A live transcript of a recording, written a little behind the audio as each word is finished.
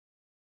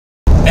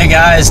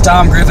guys,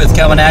 Tom Griffith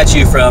coming at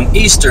you from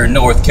Eastern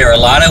North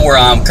Carolina, where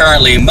I'm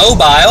currently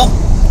mobile.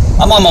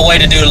 I'm on my way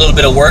to do a little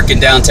bit of work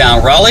in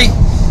downtown Raleigh,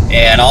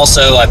 and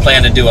also I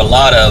plan to do a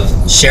lot of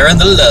sharing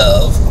the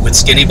love with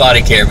Skinny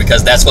Body Care,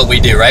 because that's what we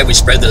do, right? We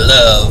spread the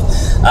love.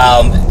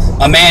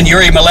 My man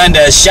Yuri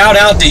Melendez, shout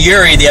out to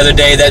Yuri the other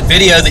day. That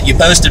video that you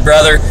posted,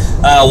 brother,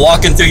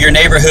 walking through your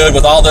neighborhood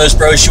with all those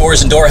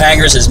brochures and door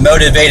hangers has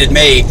motivated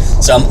me.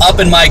 So I'm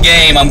upping my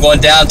game. I'm going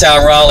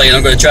downtown Raleigh, and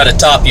I'm going to try to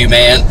top you,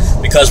 man,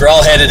 because we're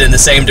all headed in the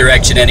same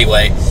direction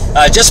anyway.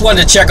 Just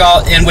wanted to check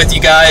in with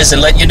you guys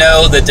and let you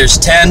know that there's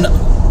 10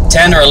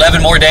 or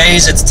 11 more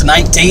days. It's the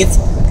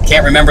 19th.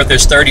 Can't remember if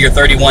there's 30 or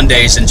 31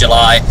 days in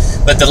July,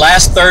 but the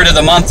last third of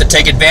the month to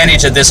take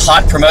advantage of this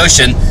hot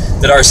promotion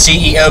that our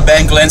CEO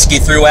Ben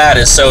Glinsky threw at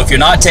us. So if you're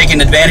not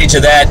taking advantage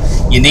of that,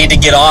 you need to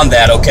get on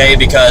that, okay?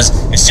 Because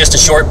it's just a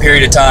short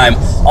period of time.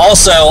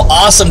 Also,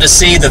 awesome to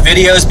see the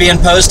videos being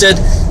posted.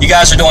 You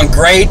guys are doing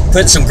great,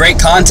 putting some great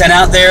content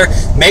out there.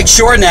 Make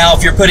sure now,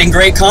 if you're putting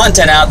great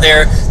content out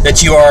there,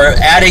 that you are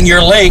adding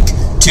your link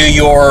to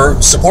your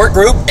support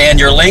group and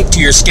your link to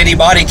your Skinny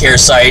Body Care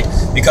site,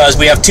 because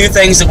we have two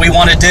things that we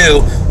want to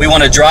do. We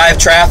want to drive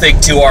traffic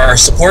to our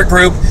support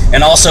group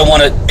and also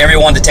want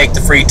everyone to take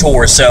the free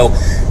tour. So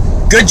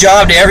good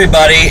job to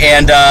everybody,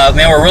 and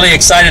man, we're really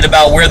excited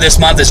about where this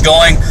month is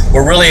going.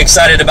 We're really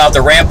excited about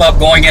the ramp up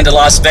going into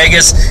Las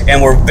Vegas,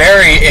 and we're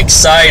very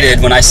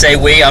excited. When I say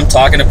we, I'm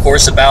talking of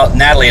course about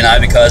Natalie and I,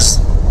 because,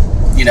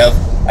 you know,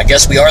 I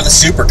guess we are the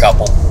super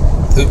couple.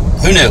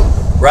 Who knew?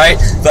 Right?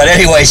 But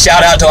anyway,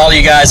 shout out to all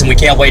you guys, and we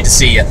can't wait to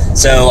see you.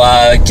 So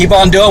keep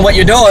on doing what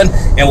you're doing,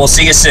 and we'll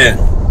see you soon.